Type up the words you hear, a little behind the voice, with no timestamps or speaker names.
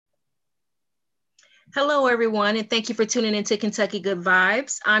Hello, everyone, and thank you for tuning into Kentucky Good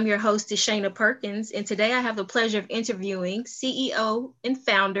Vibes. I'm your host, Shayna Perkins, and today I have the pleasure of interviewing CEO and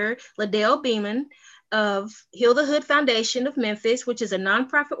founder Ladell Beeman of Heal the Hood Foundation of Memphis, which is a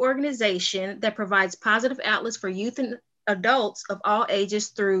nonprofit organization that provides positive outlets for youth and adults of all ages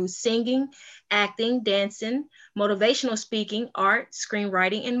through singing, acting, dancing, motivational speaking, art,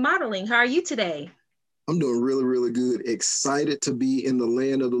 screenwriting, and modeling. How are you today? I'm doing really, really good. Excited to be in the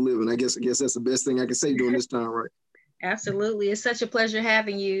land of the living. I guess that's the best thing I can say during this time, right? Absolutely. It's such a pleasure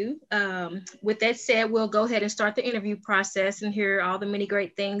having you. With that said, we'll go ahead and start the interview process and hear all the many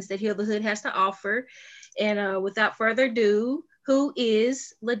great things that Heal the Hood has to offer. And without further ado, who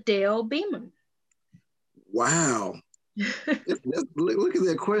is Ladell Beeman? Wow. Look at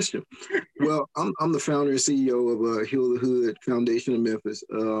that question. Well, I'm the founder and CEO of Heal the Hood Foundation of Memphis,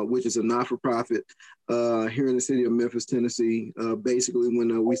 which is a not-for-profit here in the city of Memphis, Tennessee. Basically,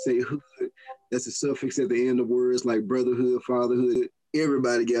 when we say hood, that's a suffix at the end of words like brotherhood, fatherhood.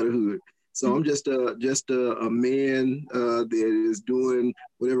 Everybody got a hood. So I'm just a man that is doing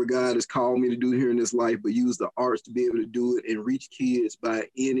whatever God has called me to do here in this life, but use the arts to be able to do it and reach kids by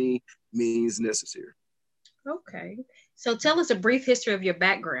any means necessary. Okay. So tell us a brief history of your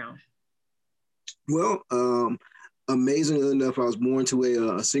background. Well, amazingly enough, I was born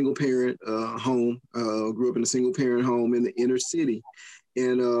to a single parent home. Grew up in a single parent home in the inner city,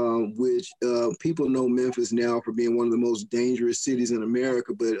 and which people know Memphis now for being one of the most dangerous cities in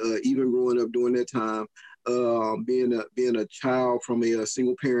America. But even growing up during that time, being a child from a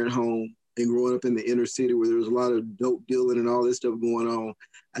single parent home and growing up in the inner city where there was a lot of dope dealing and all this stuff going on,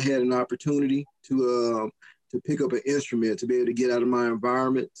 I had an opportunity to pick up an instrument to be able to get out of my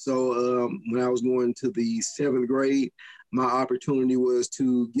environment. So when I was going to the seventh grade, my opportunity was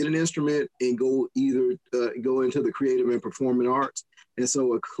to get an instrument and go either go into the creative and performing arts. And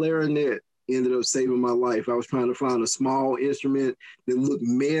so a clarinet ended up saving my life. I was trying to find a small instrument that looked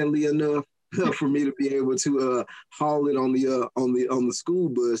manly enough for me to be able to haul it on the school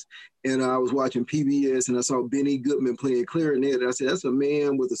bus. And I was watching PBS and I saw Benny Goodman playing clarinet. And I said, "That's a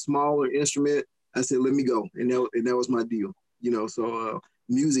man with a smaller instrument." I said, "Let me go," and that was my deal. So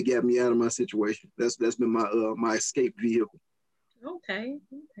music got me out of my situation. That's been my escape vehicle. Okay.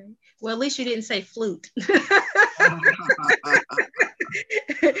 Okay. Well, at least you didn't say flute.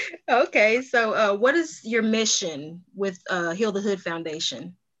 Okay. So, what is your mission with Heal the Hood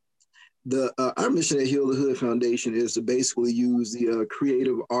Foundation? The Our mission at Heal the Hood Foundation is to basically use the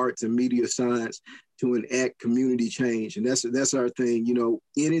creative arts and media science to enact community change, and that's our thing.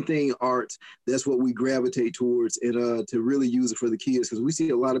 Anything arts, that's what we gravitate towards, and to really use it for the kids because we see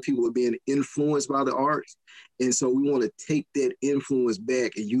a lot of people are being influenced by the arts, and so we want to take that influence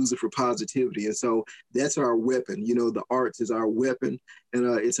back and use it for positivity. And so that's our weapon. The arts is our weapon, and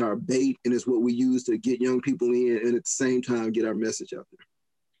it's our bait, and it's what we use to get young people in, and at the same time get our message out there.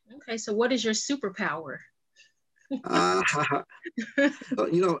 Okay. So, what is your superpower? Uh,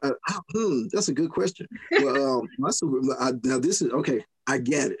 that's a good question. Well, now this is okay. I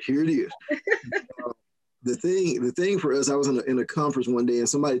get it. Here it is. Uh, the thing for us, I was in a conference one day, and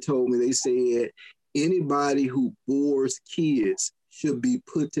somebody told me they said anybody who bores kids should be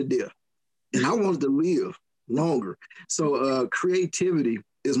put to death, and I wanted to live longer. So creativity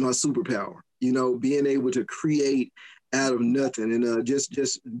is my superpower. Being able to create out of nothing, and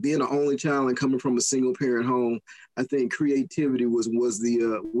just being an only child and coming from a single parent home, I think creativity was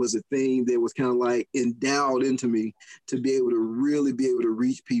a thing that was kind of like endowed into me to be able to really be able to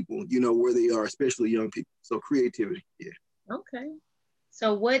reach people, where they are, especially young people. So creativity, yeah. Okay.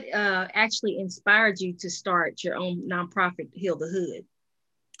 So, what actually inspired you to start your own nonprofit, Heal the Hood?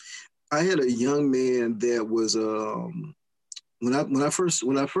 I had a young man that was when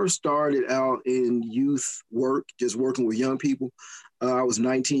I first started out in youth work, just working with young people. I was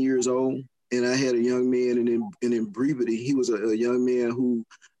 19 years old, and I had a young man in Brevity. He was a young man who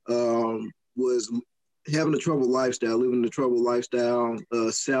was having a troubled lifestyle, living a troubled lifestyle,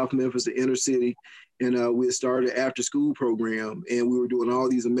 South Memphis, the inner city. And we had started an after school program, and we were doing all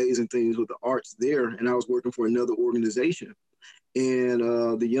these amazing things with the arts there. And I was working for another organization, and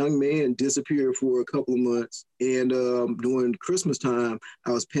the young man disappeared for a couple of months. And during Christmas time,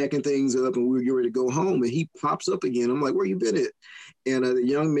 I was packing things up and we were getting ready to go home, and he pops up again. I'm like, "Where you been at?" And the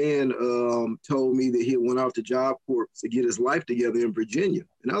young man told me that he went out to Job Corps to get his life together in Virginia.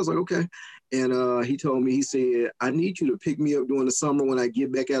 And I was like, "Okay." And he told me, he said, "I need you to pick me up during the summer when I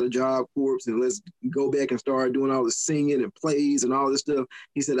get back out of Job Corps, and let's go back and start doing all the singing and plays and all this stuff."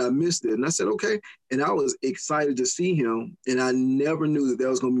 He said, "I missed it." And I said, "Okay." And I was excited to see him. And I never knew that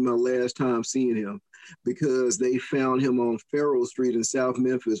was going to be my last time seeing him. because they found him on Farrell Street in South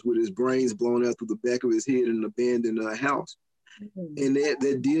Memphis with his brains blown out through the back of his head in an abandoned house. Mm-hmm. And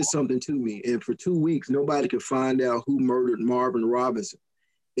that did something to me. And for 2 weeks, nobody could find out who murdered Marvin Robinson.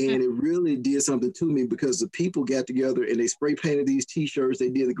 And it really did something to me because the people got together and they spray painted these T-shirts. They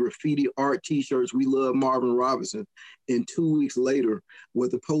did the graffiti art T-shirts. We love Marvin Robinson. And 2 weeks later, what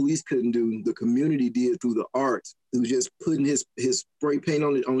the police couldn't do, the community did through the arts. It was just putting his spray paint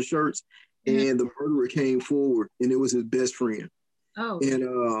on shirts, and the murderer came forward, and it was his best friend. Oh.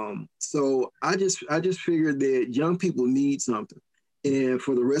 And so I just figured that young people need something. And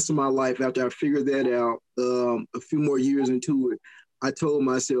for the rest of my life, after I figured that out, a few more years into it, I told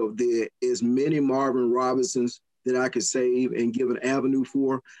myself that as many Marvin Robinsons that I could save and give an avenue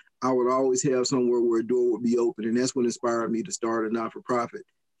for, I would always have somewhere where a door would be open. And that's what inspired me to start a not-for-profit.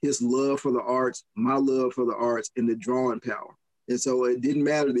 His love for the arts, my love for the arts, and the drawing power. And so it didn't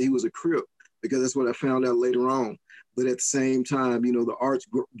matter that he was a Crip, because that's what I found out later on. But at the same time, you know, the arts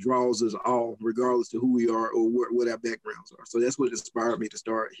draws us all, regardless of who we are or what our backgrounds are. So that's what inspired me to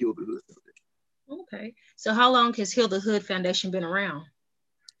start Heal the Hood Foundation. Okay. So how long has Heal the Hood Foundation been around?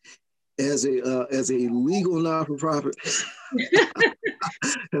 As a legal not-for-profit,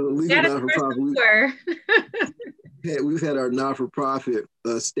 we've had our not-for-profit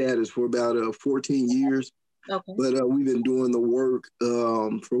status for about 14 years. Okay. But we've been doing the work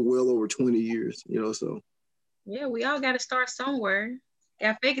for well over 20 years, you know, so. Yeah, we all got to start somewhere.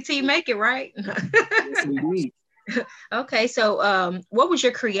 Yeah, fake it till you make it, right? Yes, indeed. Okay, so what was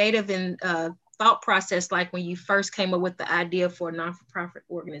your creative and thought process like when you first came up with the idea for a non-for-profit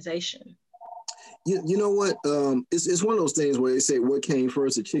organization? You know what? It's one of those things where they say what came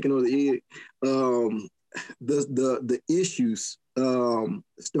first, the chicken or the egg. The issues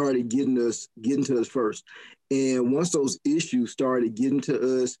started getting to us first, and once those issues started getting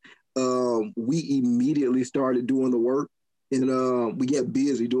to us, we immediately started doing the work, and we got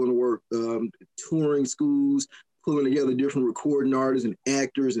busy doing the work, touring schools, pulling together different recording artists and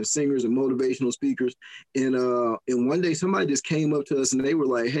actors and singers and motivational speakers. And one day somebody just came up to us and they were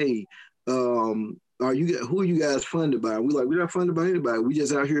like, "Hey, who are you guys funded by?" We're like, "We're not funded by anybody. We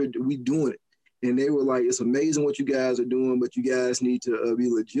just out here, we doing it." And they were like, "It's amazing what you guys are doing, but you guys need to be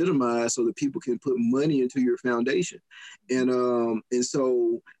legitimized so that people can put money into your foundation." And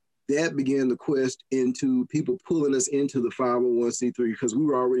so that began the quest into people pulling us into the 501c3, because we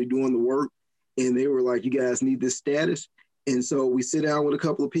were already doing the work. And they were like, "You guys need this status." And so we sit down with a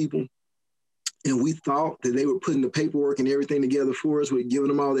couple of people, and we thought that they were putting the paperwork and everything together for us. We're giving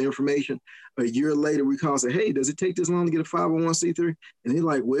them all the information. A year later, we call and say, "Hey, does it take this long to get a 501c3? And they're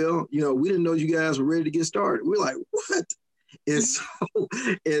like, "Well, you know, we didn't know you guys were ready to get started." We're like, "What?" And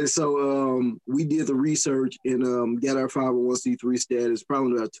so we did the research and got our 501c3 status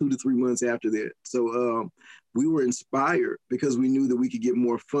probably about 2 to 3 months after that. So we were inspired because we knew that we could get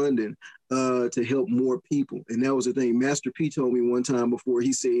more funding to help more people. And that was the thing. Master P told me one time before,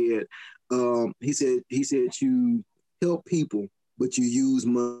 he said, you help people, but you use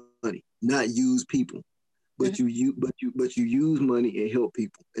money, not use people. But you use money and help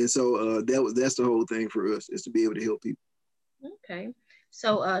people. And so that's the whole thing for us, is to be able to help people. Okay.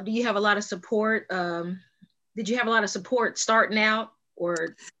 So do you have a lot of support? Did you have a lot of support starting out,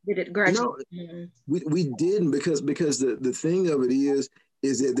 or did it gradually? No, we didn't, because the thing of it is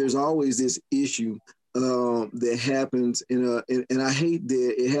that there's always this issue that happens, and I hate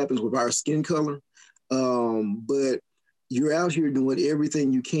that it happens with our skin color, but you're out here doing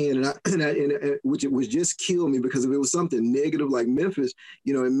everything you can, and which just killed me, because if it was something negative like Memphis,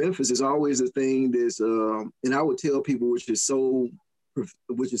 you know, in Memphis is always a thing that's, and I would tell people, which is so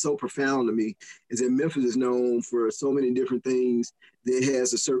profound to me, is that Memphis is known for so many different things that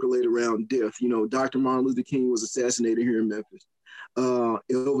has to circulate around death. You know, Dr. Martin Luther King was assassinated here in Memphis.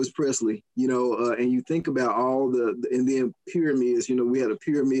 Elvis Presley, you know, and you think about all and then pyramids, you know, we had a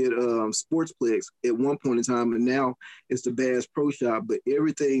pyramid sportsplex at one point in time, and now it's the Bass Pro Shop, but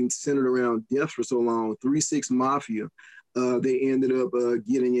everything centered around death for so long. 3 6 Mafia, they ended up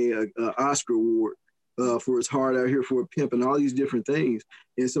getting a Oscar award for It's Hard Out Here for a Pimp, and all these different things.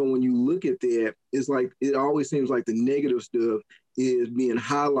 And so when you look at that, it's like, it always seems like the negative stuff is being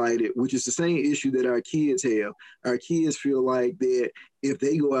highlighted, which is the same issue that our kids have. Our kids feel like that if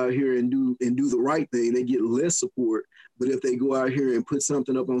they go out here and do the right thing, they get less support. But if they go out here and put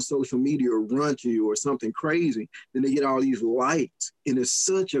something up on social media or raunchy or something crazy, then they get all these likes. And it's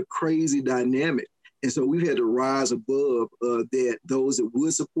such a crazy dynamic. And so we've had to rise above that. Those that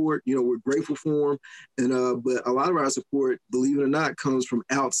would support, you know, we're grateful for them. And but a lot of our support, believe it or not, comes from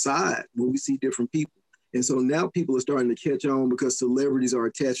outside when we see different people. And so now people are starting to catch on because celebrities are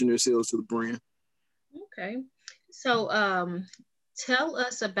attaching themselves to the brand. Okay. So tell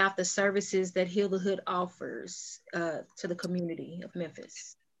us about the services that Heal the Hood offers to the community of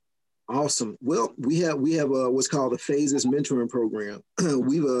Memphis. Awesome. Well, we have what's called the Phases Mentoring Program.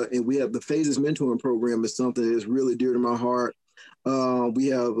 We have the Phases Mentoring Program is something that is really dear to my heart. We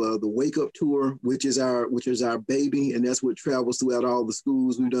have the Wake Up Tour, which is our baby, and that's what travels throughout all the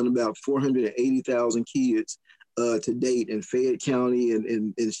schools. We've done about 480,000 kids to date in Fayette County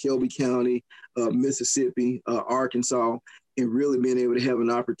and in Shelby County, Mississippi, Arkansas, and really being able to have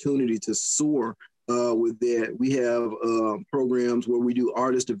an opportunity to soar with that. We have programs where we do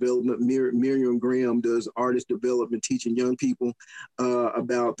artist development. Miriam Graham does artist development, teaching young people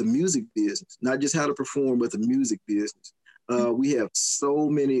about the music business, not just how to perform, but the music business. We have so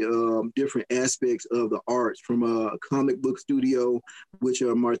many different aspects of the arts, from a comic book studio, which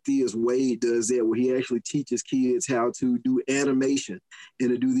Marthias Wade does that, where he actually teaches kids how to do animation and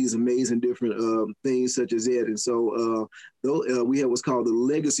to do these amazing different things such as that. And so we have what's called the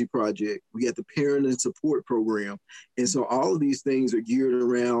Legacy Project. We got the Parent and Support Program. And so all of these things are geared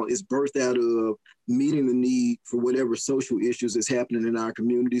around, is birthed out of meeting the need for whatever social issues is happening in our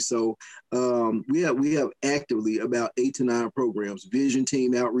community. So we have actively about 8 to 9 programs: Vision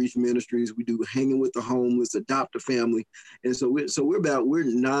Team Outreach Ministries. We do Hanging with the Homeless, Adopt a Family, and so we're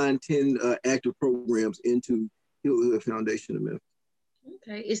 9-10 active programs into Heal the Hood Foundation of Memphis.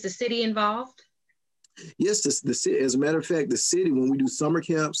 Okay, is the city involved? Yes, the city. As a matter of fact, the city, when we do summer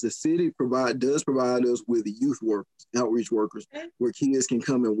camps, the city does provide us with youth workers, outreach workers, where kids can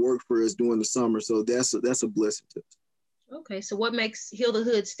come and work for us during the summer. So that's a blessing to us. Okay, so what makes Heal the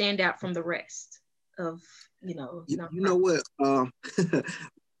Hood stand out from the rest of, You know what? You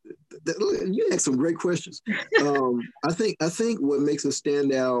asked some great questions. I think what makes us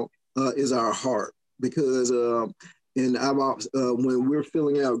stand out is our heart, because and when we're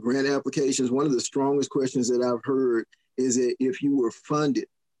filling out grant applications, one of the strongest questions that I've heard is that if you were funded,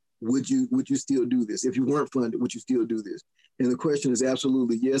 would you still do this? If you weren't funded, would you still do this? And the question is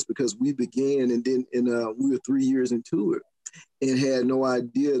absolutely yes, because we began we were 3 years into it and had no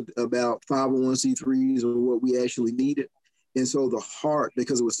idea about 501c3s or what we actually needed. And so the heart,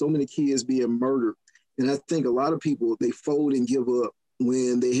 because there were so many kids being murdered, and I think a lot of people, they fold and give up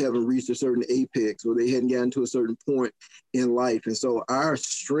when they haven't reached a certain apex or they hadn't gotten to a certain point in life. And so our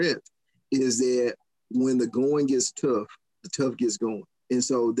strength is that when the going gets tough, the tough gets going. And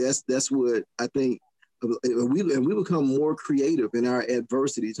so that's what I think. And we become more creative in our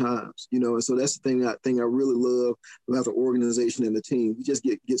adversity times, and so that's the thing I really love about the organization and the team. We just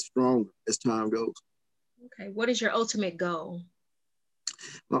get stronger as time goes. Okay, what is your ultimate goal?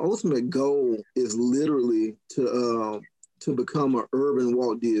 My ultimate goal is literally to become an urban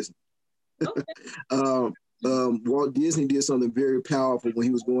Walt Disney. Okay. Walt Disney did something very powerful when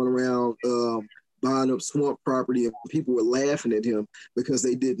he was going around buying up swamp property, and people were laughing at him because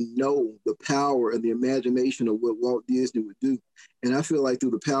they didn't know the power and the imagination of what Walt Disney would do. And I feel like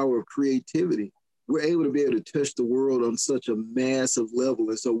through the power of creativity, we're able to be able to touch the world on such a massive level.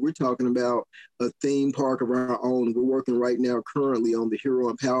 And so we're talking about a theme park of our own. We're working right now currently on the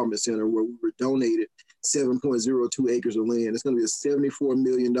Hero Empowerment Center, where we were donated 7.02 acres of land. It's going to be a $74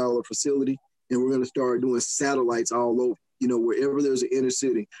 million facility, and we're going to start doing satellites all over. Wherever there's an inner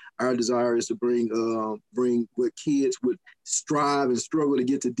city, our desire is to bring what kids would strive and struggle to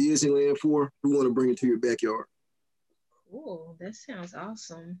get to Disneyland for. We want to bring it to your backyard. Cool. That sounds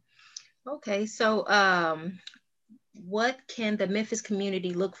awesome. Okay, so what can the Memphis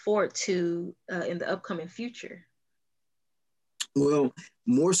community look forward to in the upcoming future? Well,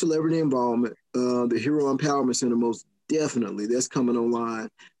 more celebrity involvement. The Hero Empowerment Center, most definitely, that's coming online.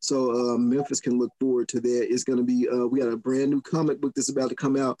 So Memphis can look forward to that. It's going to be, we got a brand new comic book that's about to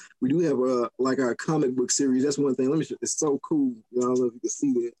come out. We do have our comic book series. That's one thing. Let me show. It's so cool. I don't know if you can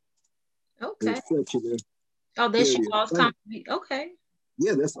see that. Okay. Oh, there's Shaw's comic book. Okay.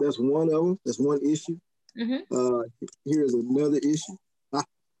 Yeah, that's one of them. That's one issue. Mm-hmm. Here's another issue.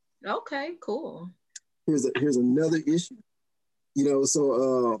 Okay, cool. Here's another issue.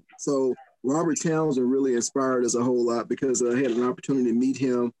 So Robert Townsend really inspired us a whole lot, because I had an opportunity to meet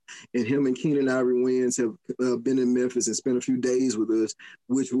him, and him and Keenan Ivory Wayans have been in Memphis and spent a few days with us,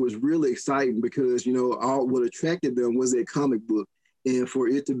 which was really exciting because, all what attracted them was that comic book. And for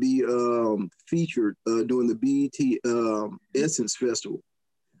it to be featured during the BET Essence Festival,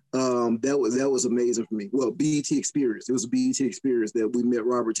 that was amazing for me. Well, BET Experience. It was a BET Experience that we met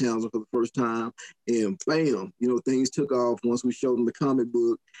Robert Townsend for the first time, and bam, things took off once we showed him the comic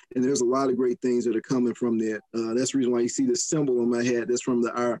book. And there's a lot of great things that are coming from that. That's the reason why you see the symbol on my hat. That's from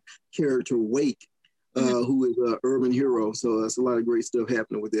our character Wake, who is an urban hero. So that's a lot of great stuff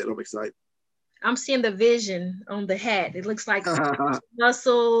happening with that. I'm excited. I'm seeing the vision on the hat. It looks like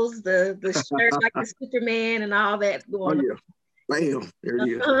muscles, the shirt like the Superman and all that Oh going yeah, bam, there it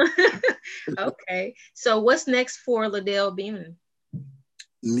is. on. Okay. So what's next for Ladell Beeman?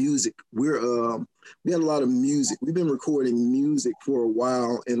 Music. We had a lot of music. We've been recording music for a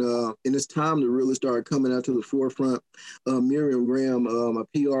while, and it's time to really start coming out to the forefront. Miriam Graham, my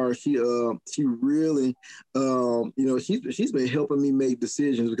PR, she really, she's been helping me make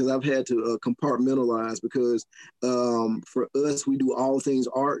decisions because I've had to compartmentalize because for us we do all things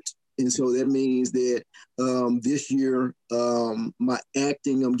art. And so that means that this year, my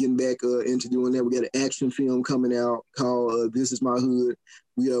acting, I'm getting back into doing that. We got an action film coming out called This Is My Hood.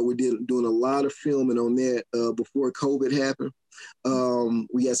 We're doing a lot of filming on that before COVID happened.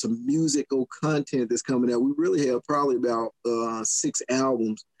 We got some musical content that's coming out. We really have probably about 6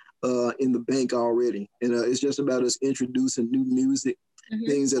 albums in the bank already. And it's just about us introducing new music,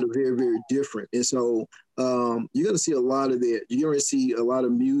 things that are very, very different. And so you're going to see a lot of that. You're going to see a lot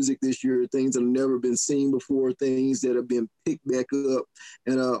of music this year, things that have never been seen before, things that have been picked back up.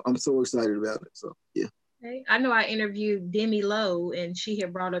 And I'm so excited about it. So, yeah. Okay. I know I interviewed Demi Lowe and she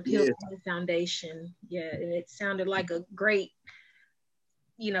had brought up Hill Foundation. Yeah, and it sounded like a great,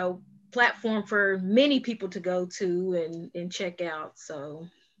 platform for many people to go to and check out. So,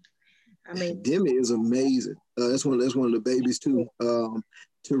 I mean, Demi is amazing. That's one of the babies too. To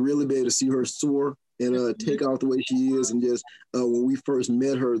really be able to see her soar and take off the way she is, and just when we first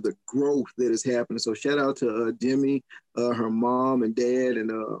met her, the growth that is happening. So shout out to Demi, her mom and dad,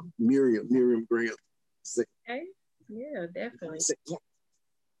 and Miriam Graham. Okay. Yeah, definitely.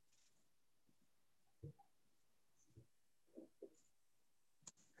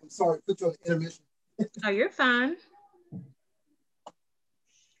 I'm sorry, put you on the intermission. Oh, you're fine.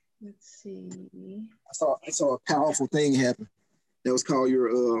 Let's see. I saw a powerful thing happen. That was called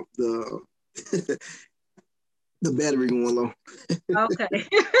your the the battery going low. Okay.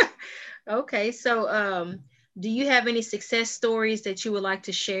 Okay. So do you have any success stories that you would like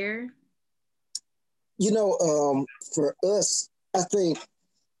to share? For us, I think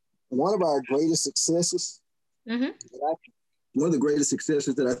one of our greatest successes, one of the greatest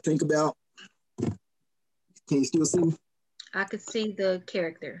successes that I think about, can you still see me? I could see the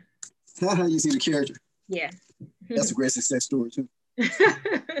character. You see the character? Yeah. That's a great success story too.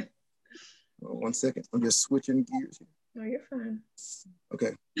 1 second. I'm just switching gears here. No, you're fine.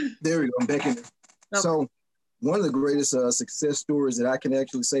 Okay. There we go. I'm back in there. Okay. So one of the greatest success stories that I can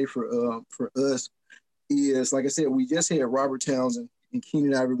actually say for us is, like I said, we just had Robert Townsend and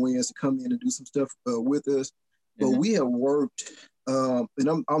Keenen Ivory Wayans to come in and do some stuff with us. But we have worked, and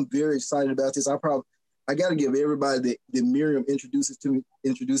I'm very excited about this. I got to give everybody that Miriam introduces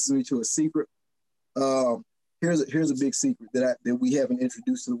me to a secret. Here's a big secret that we haven't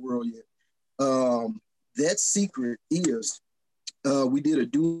introduced to the world yet. That secret is we did a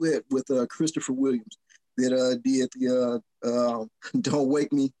duet with Christopher Williams that did the "Don't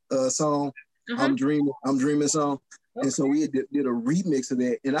Wake Me" song. I'm dreaming song. Okay. And so we did a remix of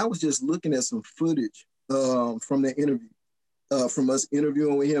that. And I was just looking at some footage from that interview. From us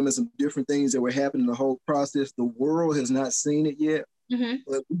interviewing with him and some different things that were happening in the whole process. The world has not seen it yet,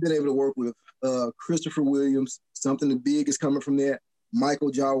 but we've been able to work with Christopher Williams. Something big is coming from that.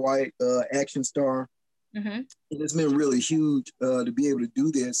 Michael Jai White, action star. And it's been really huge to be able to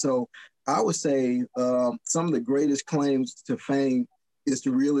do that. So I would say some of the greatest claims to fame is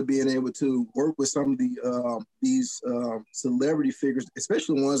to really being able to work with some of these celebrity figures,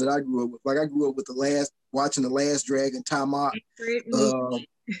 especially the ones that I grew up with. Like I grew up with watching The Last Dragon, Tiamat,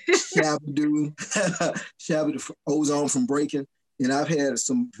 Shabba Ozone from Breaking. And I've had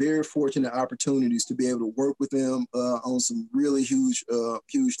some very fortunate opportunities to be able to work with them on some really huge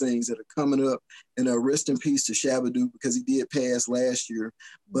things that are coming up. And rest in peace to Shabba because he did pass last year.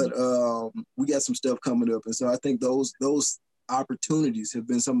 But we got some stuff coming up. And so I think those opportunities have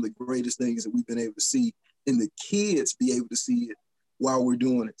been some of the greatest things that we've been able to see, and the kids be able to see it while we're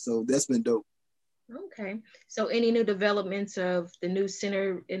doing it. So that's been dope. Okay. So any new developments of the new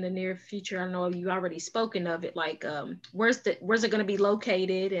center in the near future? I know you already spoken of it, like where's it going to be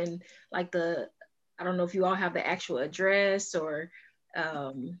located, and like I don't know if you all have the actual address or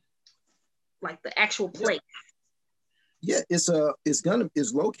like the actual place. Yeah, it's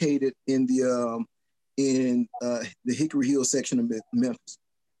located in the Hickory Hill section of Memphis.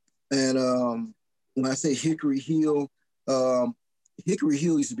 And when I say Hickory Hill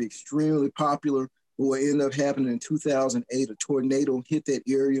used to be extremely popular. But what ended up happening in 2008, a tornado hit that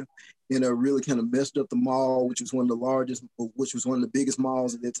area, and really kind of messed up the mall, which was one of the largest, which was one of the biggest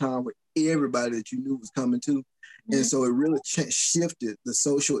malls at that time, where everybody that you knew was coming to. Mm-hmm. And so it really shifted the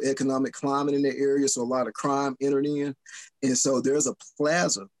social economic climate in the area. So a lot of crime entered in. And so there's a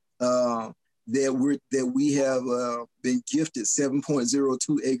plaza that we have been gifted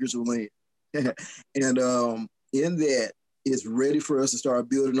 7.02 acres of land. And in that, it's ready for us to start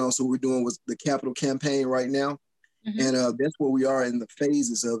building on. So we're doing with the capital campaign right now. Mm-hmm. And that's where we are in the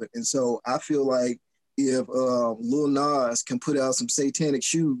phases of it. And so I feel like if Lil Nas can put out some satanic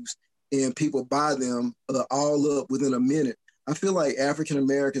shoes and people buy them all up within a minute, I feel like African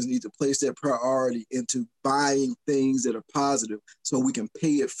Americans need to place that priority into buying things that are positive so we can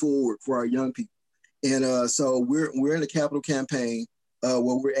pay it forward for our young people. And so we're in the capital campaign where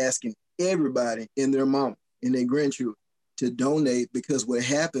we're asking everybody and their mom and their grandchildren to donate, because what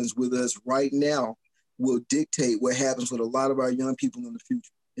happens with us right now will dictate what happens with a lot of our young people in the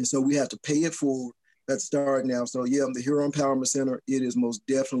future. And so we have to pay it forward. Let's start now. So yeah, the Hero Empowerment Center, it is most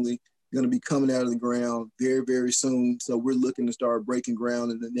definitely going to be coming out of the ground very, very soon. So we're looking to start breaking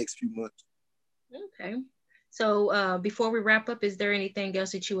ground in the next few months. Okay. So before we wrap up, is there anything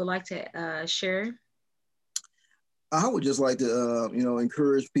else that you would like to share? I would just like to,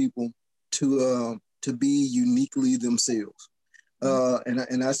 encourage people to be uniquely themselves.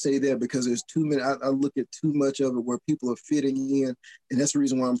 And I say that because there's too many, I look at too much of it where people are fitting in. And that's the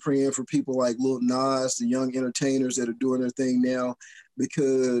reason why I'm praying for people like Lil Nas, the young entertainers that are doing their thing now,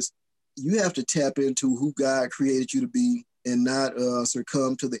 because you have to tap into who God created you to be and not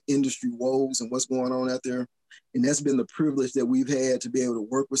succumb to the industry woes and what's going on out there. And that's been the privilege that we've had to be able to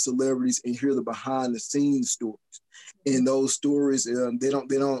work with celebrities and hear the behind the scenes stories. And those stories,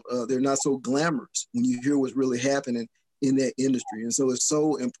 they're not so glamorous when you hear what's really happening in that industry. And so it's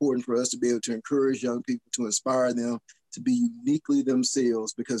so important for us to be able to encourage young people, to inspire them to be uniquely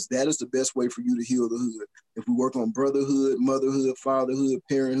themselves, because that is the best way for you to heal the hood. If we work on brotherhood, motherhood, fatherhood,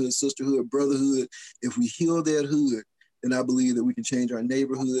 parenthood, sisterhood, brotherhood, if we heal that hood, then I believe that we can change our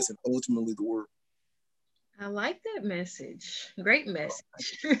neighborhoods and ultimately the world. I like that message. Great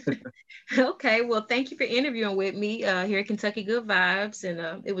message. Okay, well, thank you for interviewing with me here at Kentucky Good Vibes.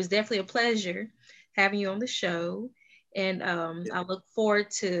 And it was definitely a pleasure having you on the show. And I look forward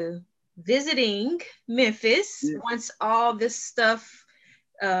to visiting Memphis once all this stuff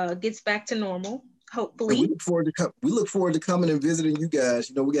gets back to normal, hopefully. And we look forward to coming and visiting you guys.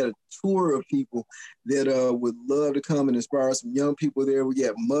 You know, we got a tour of people that would love to come and inspire some young people there. We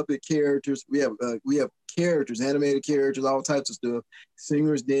got Muppet characters. We have characters, animated characters, all types of stuff,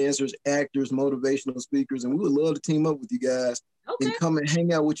 singers, dancers, actors, motivational speakers. And we would love to team up with you guys and come and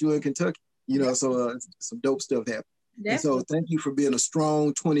hang out with you in Kentucky. You know, so some dope stuff happened. And so thank you for being a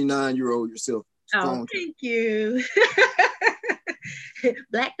strong 29-year-old yourself. Strong. Oh, thank you.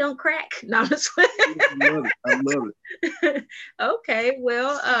 Black don't crack. No, I'm just I love it. Okay,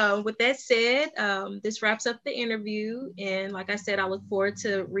 well, with that said, this wraps up the interview. And like I said, I look forward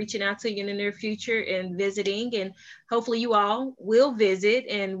to reaching out to you in the near future and visiting. And hopefully you all will visit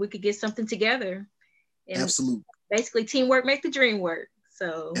and we could get something together. And absolutely. Basically, teamwork make the dream work.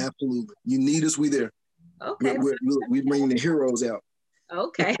 So absolutely. You need us, we there. Okay. We bring the heroes out.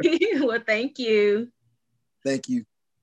 Okay. Well, thank you. Thank you.